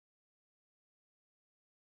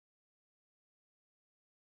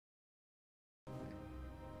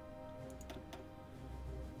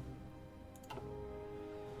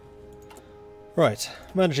Right,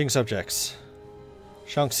 managing subjects.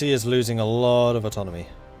 Shaanxi is losing a lot of autonomy.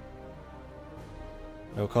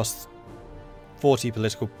 It will cost 50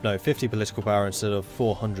 political power instead of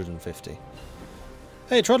 450.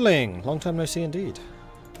 Hey, Trottling! Long time no see indeed.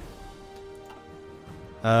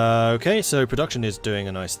 Okay, so production is doing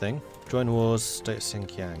a nice thing. Join wars, state of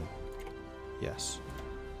Xinjiang. Yes.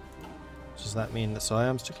 Does that mean that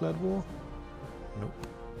Siam's declared war? Nope.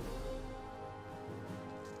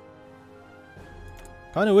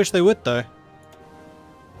 Kinda wish they would, though.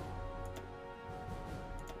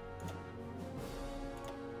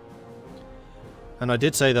 And I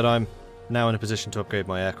did say that I'm now in a position to upgrade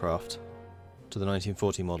my aircraft to the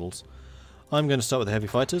 1940 models. I'm going to start with the heavy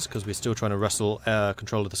fighters, because we're still trying to wrestle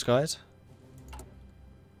control of the skies.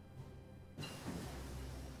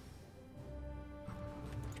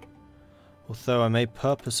 Although I may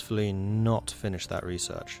purposefully not finish that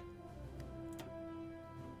research.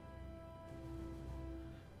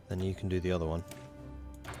 Then you can do the other one.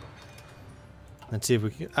 Let's see if we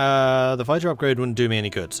can... the fighter upgrade wouldn't do me any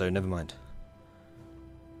good, so never mind.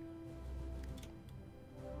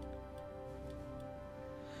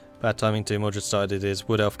 Bad timing too. Mordred started his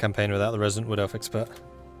Wood Elf campaign without the resident Wood Elf expert.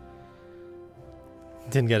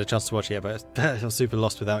 Didn't get a chance to watch it yet, but I was super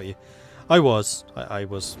lost without you. I was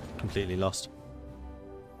completely lost.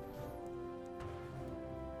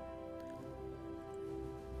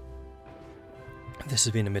 If this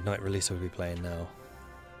has been a midnight release, I would be playing now.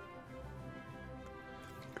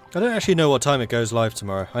 I don't actually know what time it goes live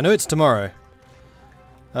tomorrow. I know it's tomorrow.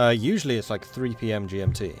 Usually it's like 3 PM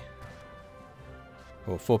GMT.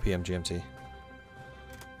 Or 4 PM GMT.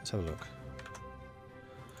 Let's have a look.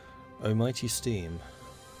 Almighty Steam.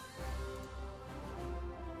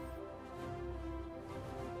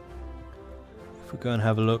 If we go and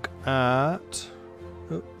have a look at...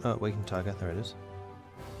 Oh, Waking Tiger, there it is.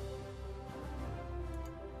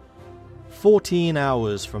 14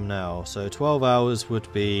 hours from now, so 12 hours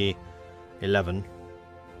would be 11.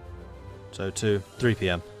 So 3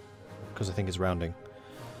 PM, because I think it's rounding.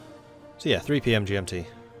 So yeah, 3 PM GMT.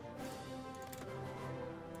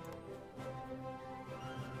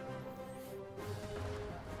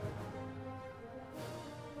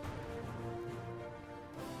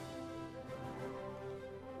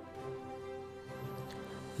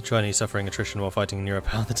 The Chinese suffering attrition while fighting in Europe.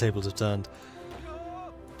 How the tables have turned.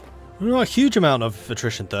 Not a huge amount of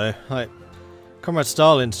attrition though. Like, Comrade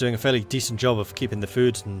Stalin's doing a fairly decent job of keeping the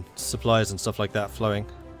food and supplies and stuff like that flowing.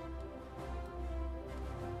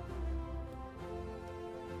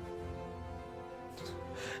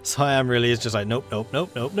 Siam really is just like nope, nope,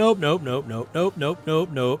 nope, nope, nope, nope, nope, nope, nope, nope, nope,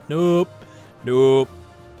 nope, nope, nope.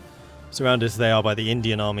 Surrounded as they are by the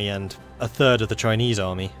Indian army and a third of the Chinese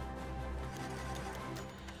army.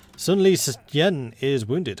 Sun Li Yen is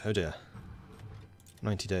wounded. Oh dear.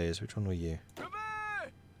 90 days. Which one were you?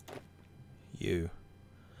 You.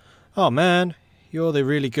 Oh man, you're the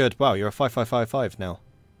really good. Wow, you're a 5555 now.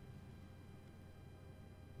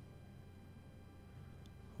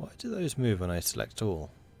 Why do those move when I select all?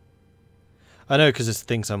 I know, because it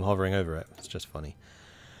thinks I'm hovering over it. It's just funny.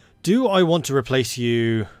 Do I want to replace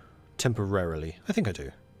you temporarily? I think I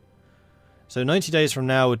do. So 90 days from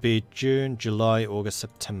now would be June, July, August,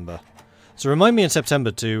 September. So remind me in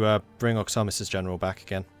September to bring Oxamis' general back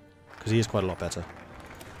again, because he is quite a lot better.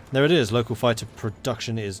 There it is. Local fighter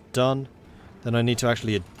production is done. Then I need to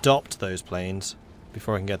actually adopt those planes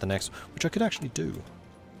before I can get the next, which I could actually do.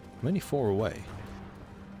 I'm only 4 away.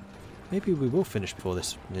 Maybe we will finish before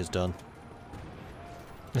this is done.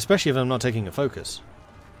 Especially if I'm not taking a focus.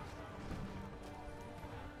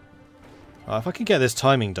 If I can get this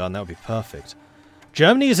timing done, that would be perfect.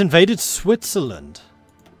 Germany has invaded Switzerland.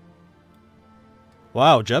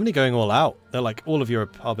 Wow, Germany going all out. They're like, all of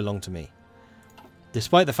Europe belong to me.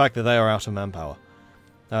 Despite the fact that they are out of manpower.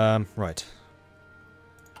 Right.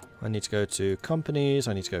 I need to go to companies.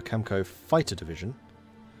 I need to go Camco Fighter Division.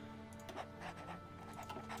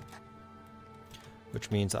 Which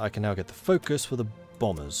means that I can now get the focus for the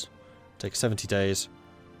bombers. Take 70 days.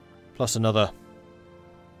 Plus another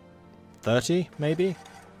 30, maybe?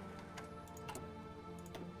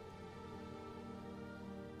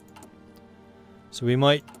 So we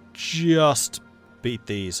might just beat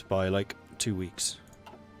these by like 2 weeks.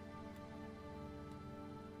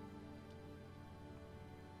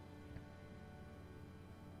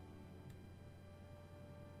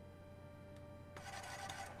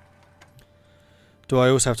 Do I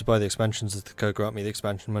also have to buy the expansions? Does the code grant me the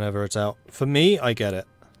expansion whenever it's out? For me, I get it.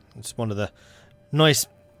 It's one of the nice...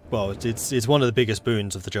 Well, it's one of the biggest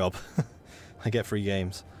boons of the job. I get free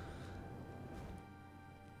games.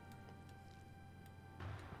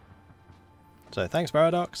 So thanks,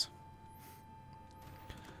 Paradox.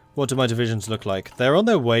 What do my divisions look like? They're on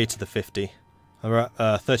their way to the 50. I'm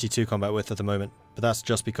at 32 combat width at the moment, but that's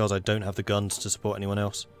just because I don't have the guns to support anyone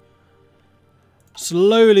else.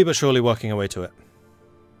 Slowly but surely working our way to it.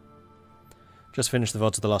 Just finished the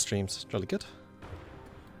VODs of the last streams. Jolly good.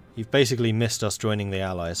 You've basically missed us joining the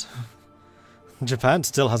Allies. Japan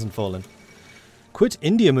still hasn't fallen. Quit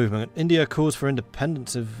India movement. India calls for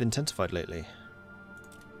independence have intensified lately.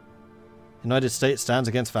 United States stands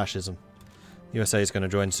against fascism. USA is going to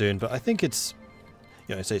join soon, but I think it's...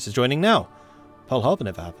 United States is joining now. Pearl Harbor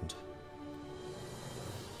never happened.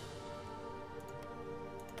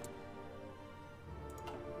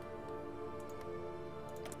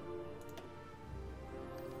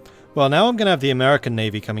 Well, now I'm going to have the American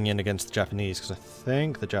Navy coming in against the Japanese, because I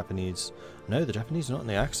think the Japanese... No, the Japanese are not in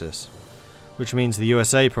the Axis. Which means the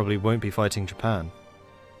USA probably won't be fighting Japan.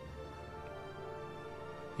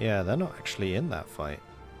 Yeah, they're not actually in that fight.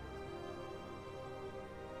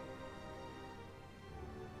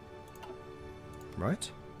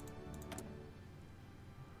 Right?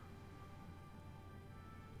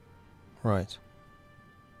 Right.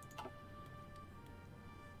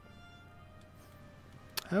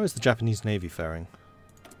 How is the Japanese Navy faring?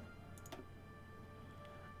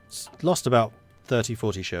 It's lost about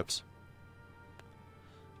 30-40 ships.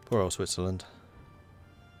 Poor old Switzerland.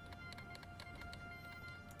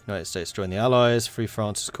 United States joined the Allies. Free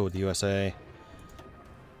France is called the USA.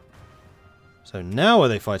 So now are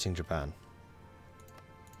they fighting Japan?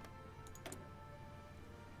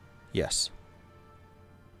 Yes.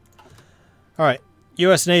 Alright.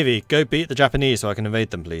 US Navy, go beat the Japanese so I can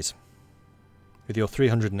invade them, please. With your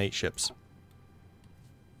 308 ships.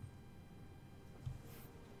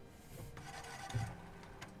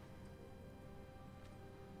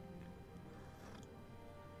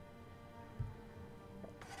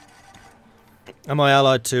 Am I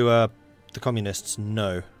allied to the communists?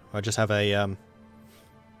 No. I just have a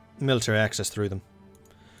military access through them.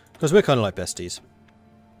 Because we're kind of like besties.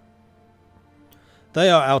 They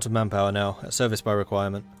are out of manpower now, at service by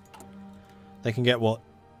requirement. They can get, what,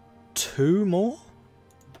 2 more?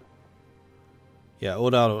 Yeah,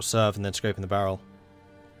 all out or serve and then scraping the barrel.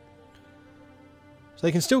 So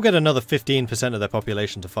they can still get another 15% of their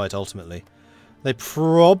population to fight ultimately. They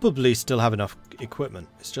probably still have enough equipment.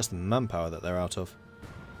 It's just the manpower that they're out of.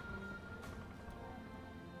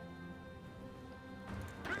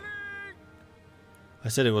 I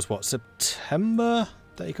said it was, what, September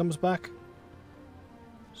that he comes back?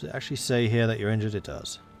 Does it actually say here that you're injured? It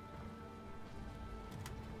does.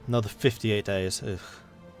 Another 58 days. Ugh.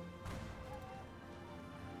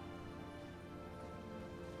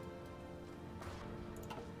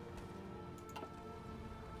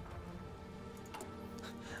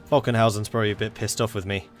 Falkenhausen's probably a bit pissed off with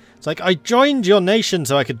me. It's like, I joined your nation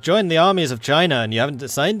so I could join the armies of China and you haven't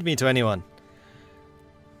assigned me to anyone.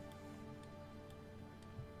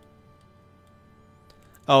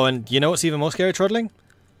 Oh, and you know what's even more scary, Trottling?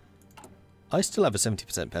 I still have a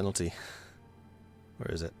 70% penalty.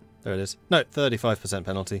 Where is it? There it is. No, 35%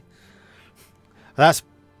 penalty. That's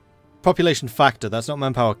population factor. That's not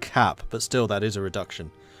manpower cap, but still that is a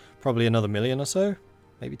reduction. Probably another 1 million or so.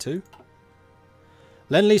 Maybe 2.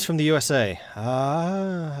 Lend-lease from the USA.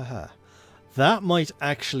 Ah, that might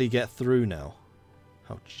actually get through now.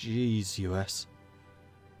 Oh, jeez, US.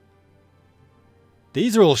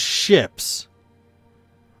 These are all ships.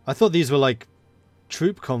 I thought these were like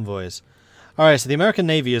troop convoys. Alright, so the American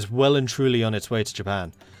Navy is well and truly on its way to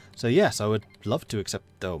Japan. So yes, I would love to accept...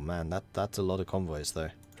 Oh man, that's a lot of convoys though.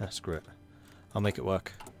 Screw it. I'll make it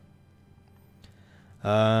work.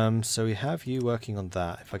 So we have you working on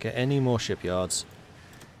that. If I get any more shipyards,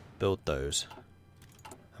 build those.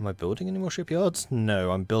 Am I building any more shipyards?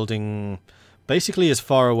 No, I'm building basically as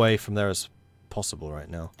far away from there as possible right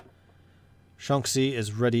now. Shaanxi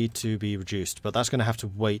is ready to be reduced, but that's going to have to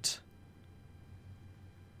wait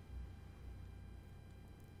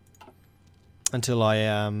until I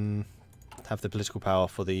have the political power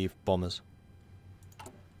for the bombers.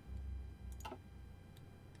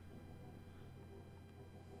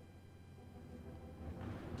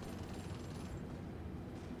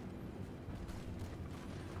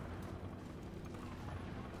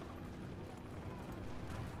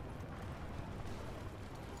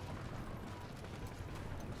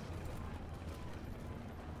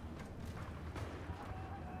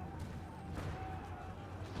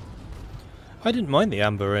 I didn't mind the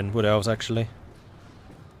amber in Wood Elves, actually.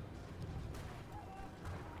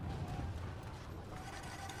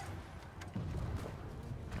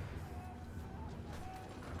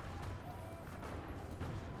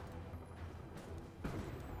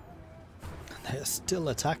 They're still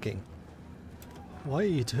attacking. Why are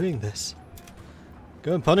you doing this?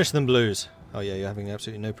 Go and punish them, Blues. Oh yeah, you're having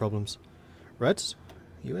absolutely no problems. Reds,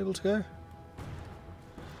 are you able to go?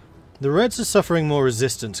 The Reds are suffering more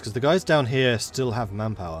resistance because the guys down here still have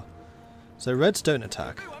manpower. So Reds don't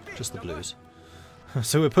attack, just the Blues.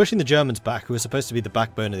 So we're pushing the Germans back, who are supposed to be the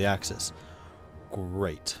backbone of the Axis.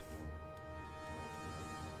 Great.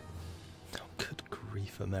 Oh, good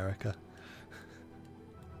grief, America.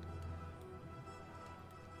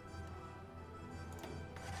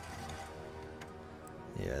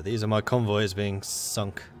 Yeah, these are my convoys being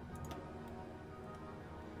sunk.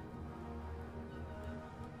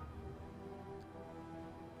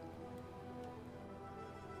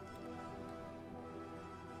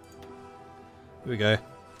 Here we go.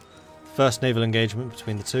 First naval engagement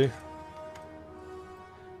between the two.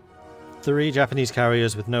 3 Japanese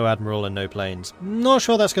carriers with no admiral and no planes. Not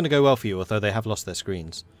sure that's going to go well for you, although they have lost their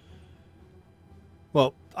screens.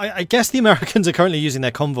 Well, I guess the Americans are currently using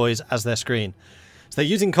their convoys as their screen. So they're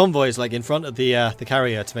using convoys like in front of the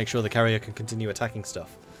carrier to make sure the carrier can continue attacking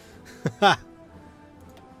stuff.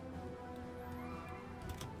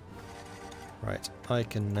 Right, I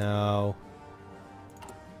can now...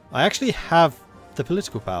 I actually have the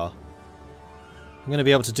political power. I'm going to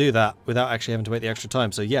be able to do that without actually having to wait the extra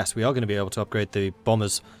time. So yes, we are going to be able to upgrade the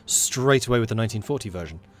bombers straight away with the 1940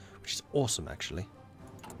 version, which is awesome actually.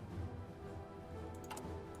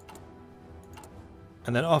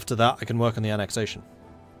 And then after that I can work on the annexation.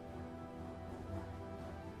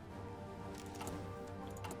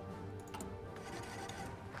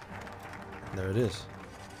 There it is.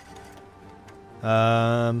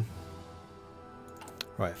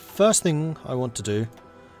 Right, first thing I want to do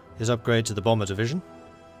is upgrade to the bomber division.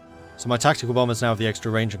 So my tactical bombers now have the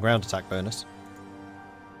extra range and ground attack bonus.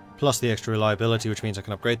 Plus the extra reliability, which means I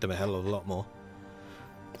can upgrade them a hell of a lot more.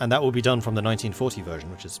 And that will be done from the 1940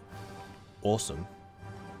 version, which is awesome.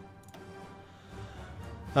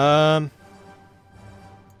 I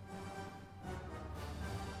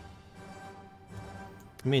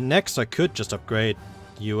mean, next I could just upgrade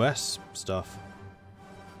US stuff.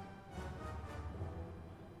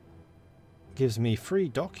 Gives me free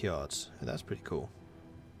dockyards. That's pretty cool.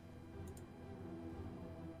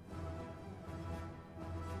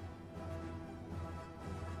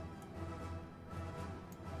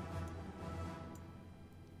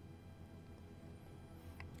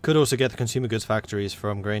 Could also get the consumer goods factories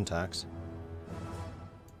from grain tax.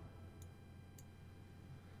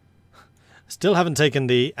 Still haven't taken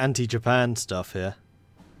the anti-Japan stuff here.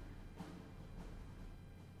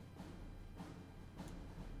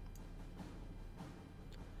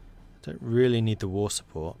 Don't really need the war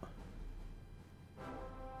support.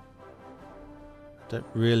 Don't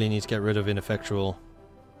really need to get rid of ineffectual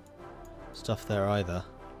stuff there either.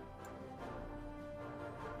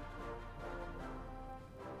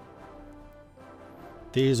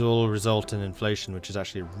 These all result in inflation, which is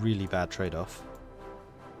actually a really bad trade-off.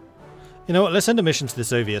 You know what, let's send a mission to the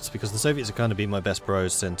Soviets, because the Soviets have kind of been my best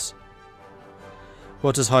bros since.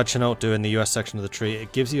 What does High Chenault do in the US section of the tree?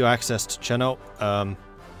 It gives you access to Chenault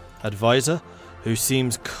advisor, who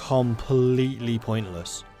seems completely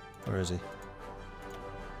pointless. Where is he?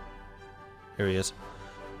 Here he is.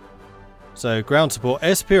 So, ground support.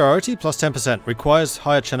 Air superiority plus 10%. Requires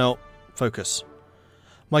higher Chenault focus.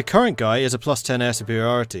 My current guy is a plus 10 air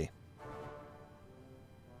superiority.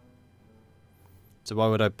 So why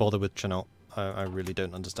would I bother with Chenault? I really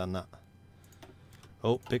don't understand that.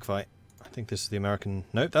 Oh, big fight. I think this is the American...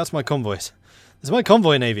 Nope, that's my convoys. This is my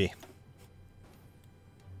convoy navy.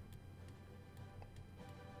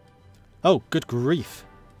 Oh, good grief.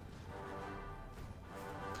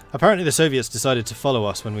 Apparently the Soviets decided to follow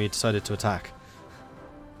us when we decided to attack.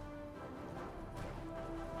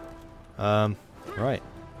 Right.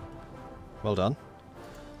 Well done.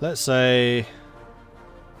 Let's say...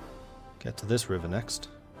 get to this river next.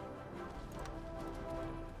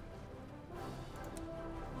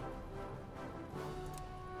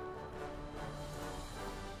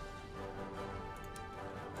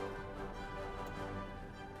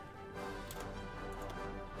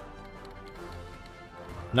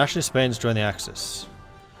 Nationalist Spain's joined the Axis.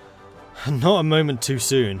 Not a moment too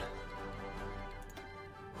soon.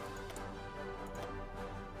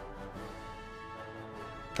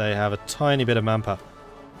 They have a tiny bit of manpower.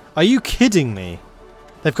 Are you kidding me?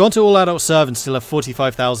 They've gone to all adult serve and still have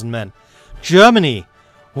 45,000 men. Germany!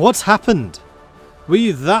 What's happened? Were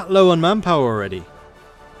you that low on manpower already?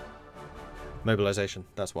 Mobilization,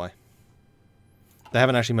 that's why. They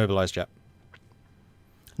haven't actually mobilized yet.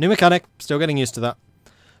 New mechanic, still getting used to that.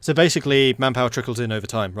 So basically, manpower trickles in over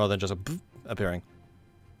time, rather than just appearing.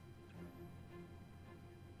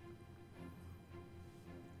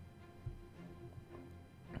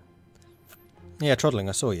 Yeah, trottling,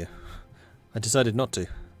 I saw you. I decided not to.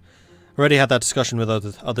 Already had that discussion with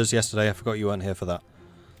others yesterday, I forgot you weren't here for that.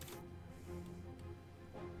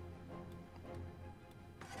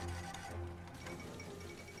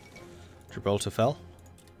 Gibraltar fell.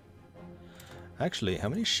 Actually, how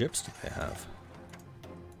many ships do they have?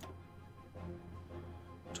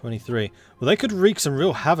 23. Well, they could wreak some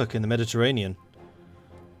real havoc in the Mediterranean.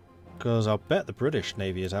 Because I'll bet the British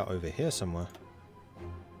Navy is out over here somewhere.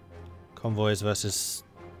 Convoys versus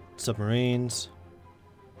submarines.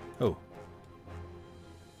 Oh.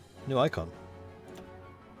 New icon.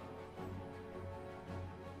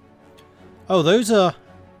 Oh, those are...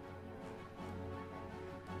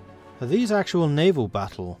 Are these actual naval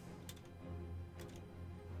battle?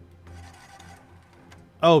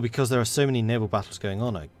 Oh, because there are so many naval battles going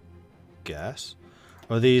on, I guess.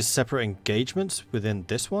 Are these separate engagements within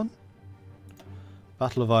this one?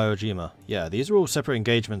 Battle of Iwo Jima. Yeah, these are all separate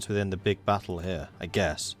engagements within the big battle here, I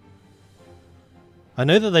guess. I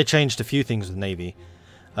know that they changed a few things with Navy.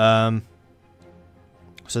 So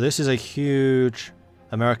this is a huge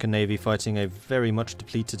American Navy fighting a very much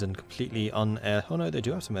depleted and completely un-air... Oh no, they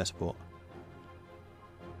do have some air support.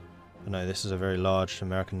 But no, this is a very large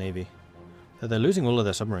American Navy. They're losing all of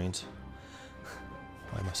their submarines.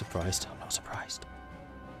 Why am I surprised? I'm not surprised.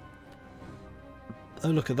 Oh,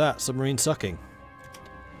 look at that. Submarine sucking.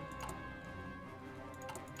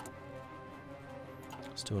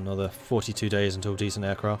 Still another 42 days until decent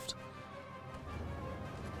aircraft.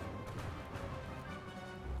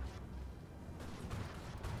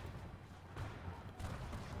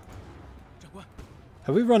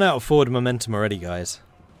 Have we run out of forward momentum already, guys?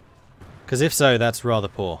 Because if so, that's rather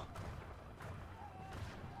poor.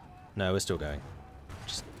 No, we're still going.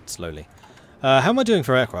 Just slowly. How am I doing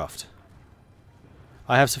for aircraft?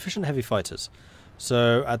 I have sufficient heavy fighters.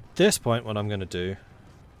 So at this point, what I'm going to do...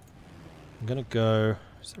 I'm going to go...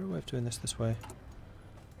 Is there a way of doing this way?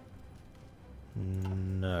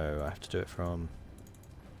 No, I have to do it from...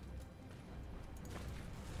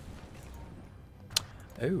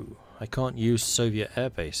 Oh, I can't use Soviet air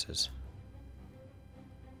bases.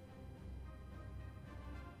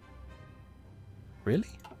 Really?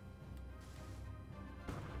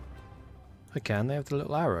 I can, they have the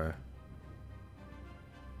little arrow.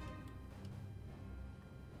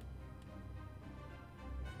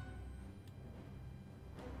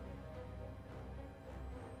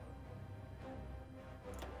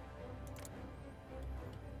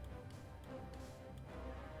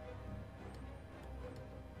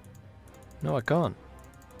 No, I can't.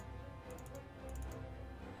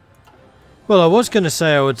 Well, I was going to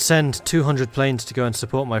say I would send 200 planes to go and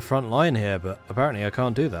support my front line here, but apparently I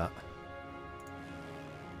can't do that.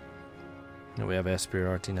 No, we have air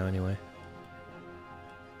superiority now anyway.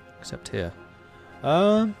 Except here.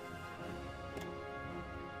 I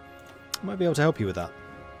might be able to help you with that.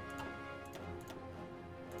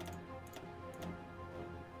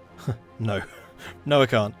 No. No, I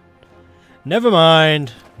can't. Never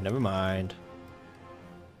mind. Never mind.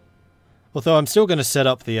 Although I'm still going to set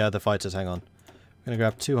up the fighters. Hang on. I'm going to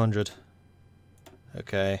grab 200.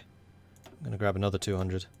 Okay. I'm going to grab another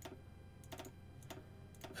 200.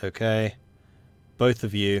 Okay. Both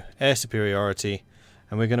of you. Air superiority.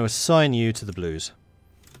 And we're going to assign you to the blues.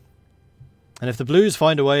 And if the blues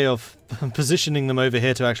find a way of positioning them over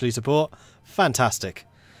here to actually support, fantastic.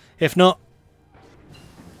 If not...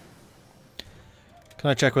 Can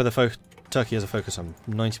I check whether Turkey has a focus? I'm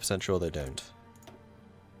 90% sure they don't.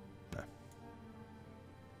 No.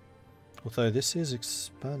 Although this is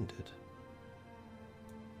expanded.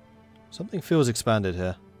 Something feels expanded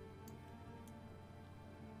here.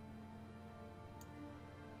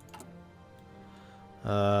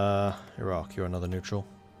 Iraq, you're another neutral.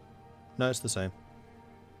 No, it's the same.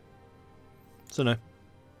 So no.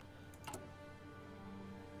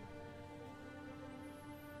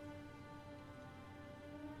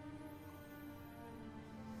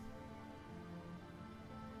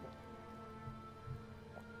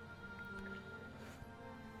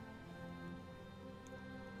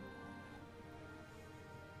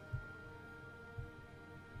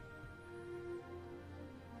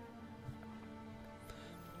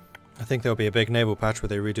 I think there'll be a big naval patch where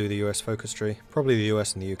they redo the US focus tree. Probably the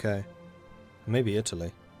US and the UK. Maybe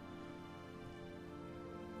Italy.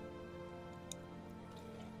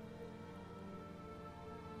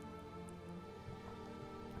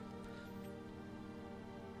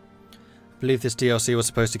 I believe this DLC was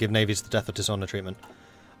supposed to give navies the death of dishonor treatment.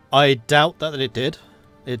 I doubt that it did.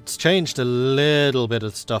 It's changed a little bit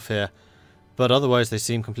of stuff here, but otherwise they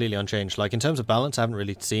seem completely unchanged. Like in terms of balance, I haven't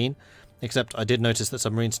really seen. Except I did notice that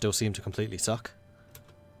submarines still seem to completely suck.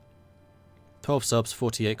 12 subs,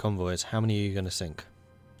 48 convoys. How many are you going to sink?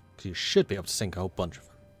 Because you should be able to sink a whole bunch of them.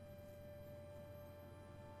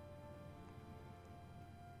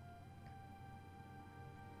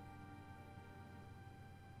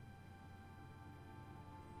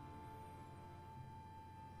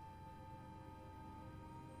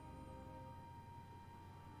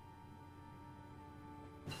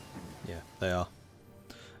 Yeah, they are.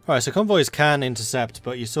 Alright, so convoys can intercept,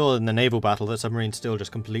 but you saw in the naval battle that submarines still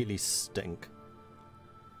just completely stink.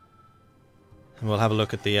 And we'll have a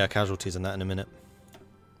look at the casualties in that in a minute.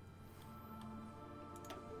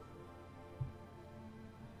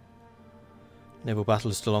 Naval battle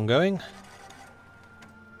is still ongoing.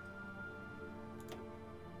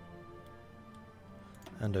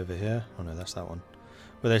 And over here. Oh no, that's that one.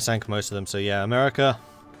 Where they sank most of them. So yeah, America.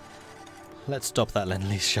 Let's stop that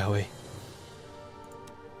Lend-Lease, shall we?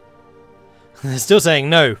 They're still saying,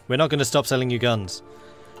 no, we're not going to stop selling you guns.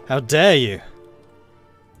 How dare you?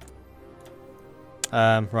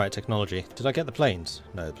 Right, technology. Did I get the planes?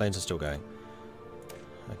 No, the planes are still going.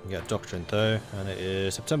 I can get doctrine though, and it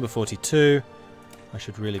is September 42. I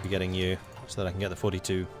should really be getting you, so that I can get the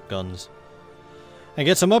 42 guns. And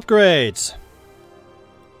get some upgrades!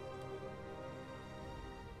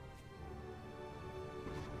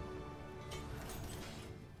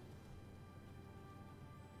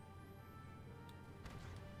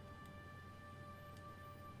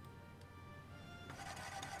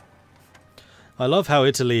 I love how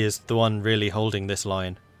Italy is the one really holding this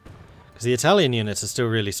line. Because the Italian units are still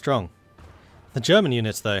really strong. The German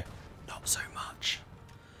units, though, not so much.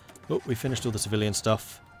 Oh, we finished all the civilian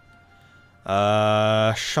stuff.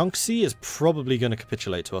 Shaanxi is probably going to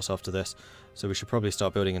capitulate to us after this. So we should probably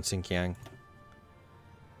start building in Xinjiang.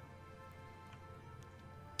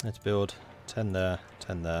 Let's build 10 there,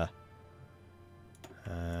 10 there.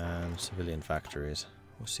 And civilian factories.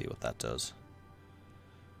 We'll see what that does.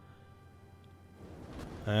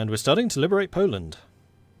 And we're starting to liberate Poland.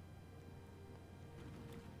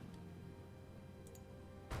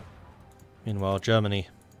 Meanwhile, Germany,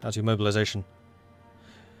 how's your mobilization?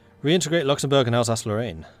 Reintegrate Luxembourg and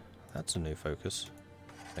Alsace-Lorraine. That's a new focus,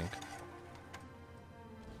 I think.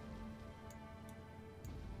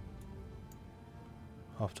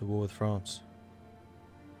 After war with France.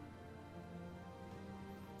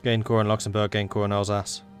 Gain core in Luxembourg, gain core in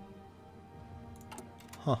Alsace.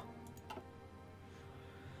 Huh.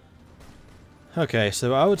 Okay,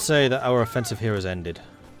 so I would say that our offensive here has ended.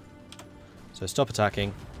 So stop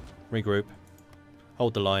attacking, regroup,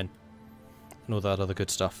 hold the line, and all that other good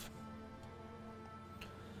stuff.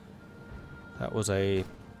 That was a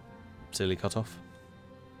silly cutoff.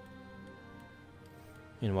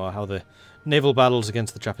 Meanwhile, how the naval battles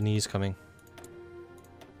against the Japanese coming.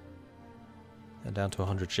 They're down to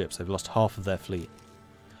 100 ships. They've lost half of their fleet.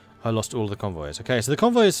 I lost all the convoys. Okay, so the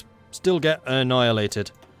convoys still get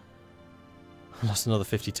annihilated. I lost another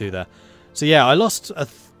 52 there. So yeah, I lost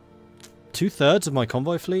 2/3 of my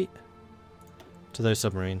convoy fleet to those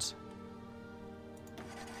submarines.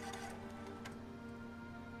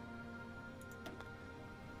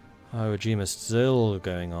 Oh, Iwo still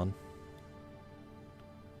going on.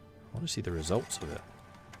 I want to see the results of it.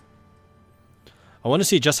 I want to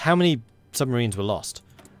see just how many submarines were lost.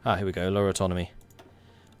 Ah, here we go. Lower autonomy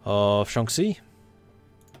of Shaanxi.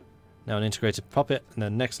 Now an integrated puppet, and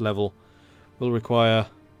then next level will require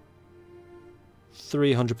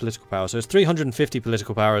 300 political power. So it's 350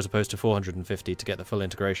 political power as opposed to 450 to get the full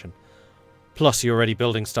integration. Plus you're already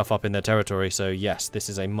building stuff up in their territory, so yes, this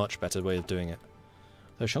is a much better way of doing it.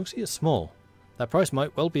 Though Shaanxi is small. That price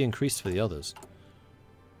might well be increased for the others.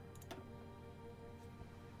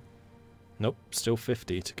 Nope, still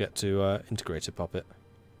 50 to get to integrated puppet.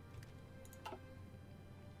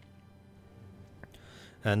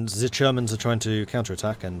 And the Germans are trying to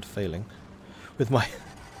counterattack and failing. With my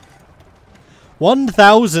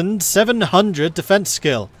 1,700 defense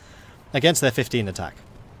skill against their 15 attack.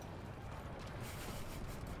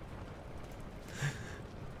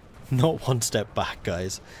 Not one step back,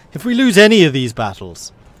 guys. If we lose any of these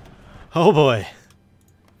battles, oh boy.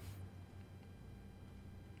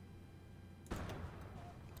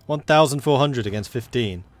 1,400 against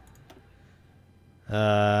 15.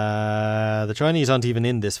 The Chinese aren't even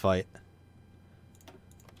in this fight.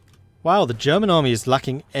 Wow, the German army is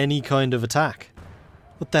lacking any kind of attack.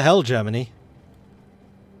 What the hell, Germany?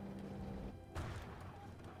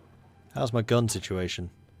 How's my gun situation?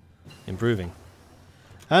 Improving.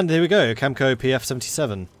 And here we go, Camco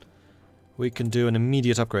PF-77. We can do an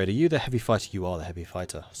immediate upgrade. Are you the heavy fighter? You are the heavy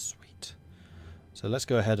fighter. Sweet. So let's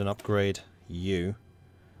go ahead and upgrade you.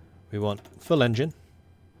 We want full engine.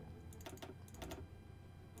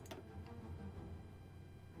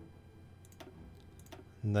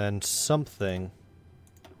 And then something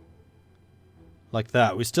like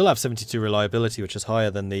that. We still have 72 reliability, which is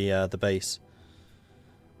higher than the base.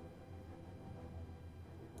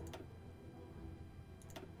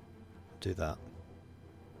 Do that.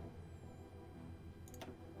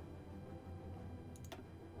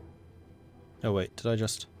 Oh wait, did I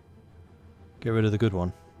just get rid of the good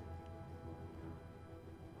one?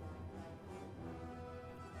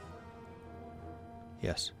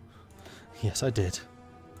 Yes. Yes, I did.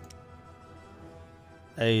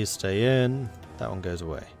 A's stay in. That one goes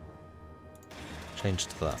away. Change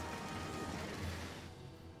to that.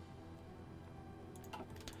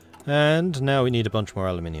 And now we need a bunch more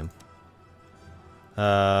aluminium.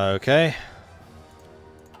 Okay.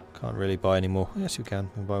 Can't really buy any more. Yes, you can.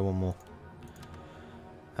 We'll buy one more.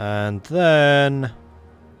 And then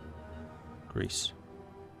Greece.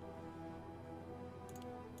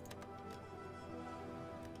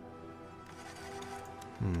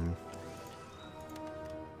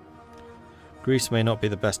 Greece may not be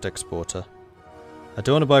the best exporter. I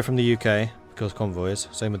don't want to buy from the UK because convoys.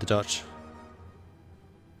 Same with the Dutch.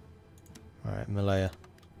 Alright, Malaya.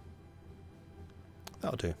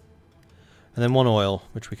 That'll do. And then one oil,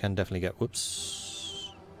 which we can definitely get.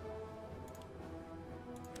 Whoops.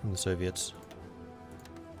 From the Soviets.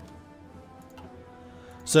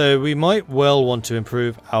 So we might well want to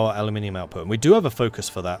improve our aluminium output. And we do have a focus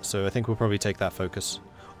for that, so I think we'll probably take that focus.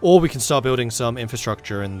 Or we can start building some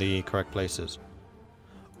infrastructure in the correct places.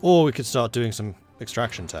 Or we could start doing some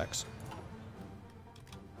extraction tax.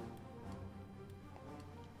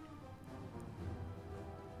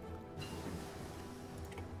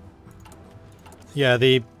 Yeah,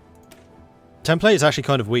 the template is actually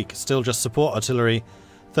kind of weak. Still just support artillery,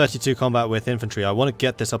 32 combat with infantry. I want to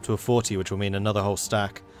get this up to a 40, which will mean another whole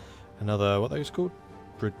stack. Another, what are those called?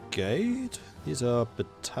 Brigade? These are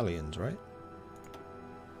battalions, right?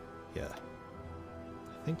 Yeah.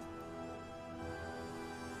 I think...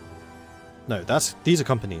 No, these are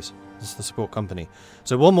companies. This is the support company.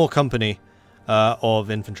 So one more company of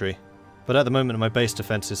infantry. But at the moment my base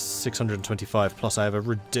defense is 625, plus I have a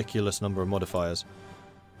ridiculous number of modifiers.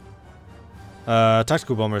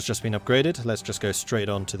 Tactical bomber has just been upgraded. Let's just go straight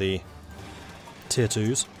on to the tier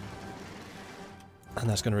 2s. And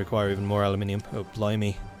that's going to require even more aluminium. Oh,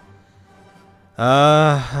 blimey.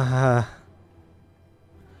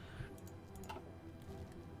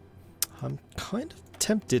 I'm kind of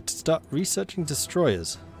tempted to start researching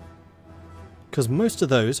destroyers. Because most of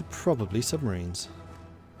those are probably submarines.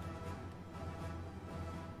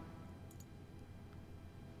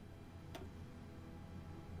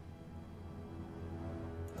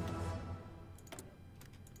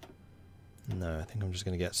 No, I think I'm just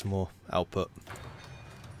going to get some more output.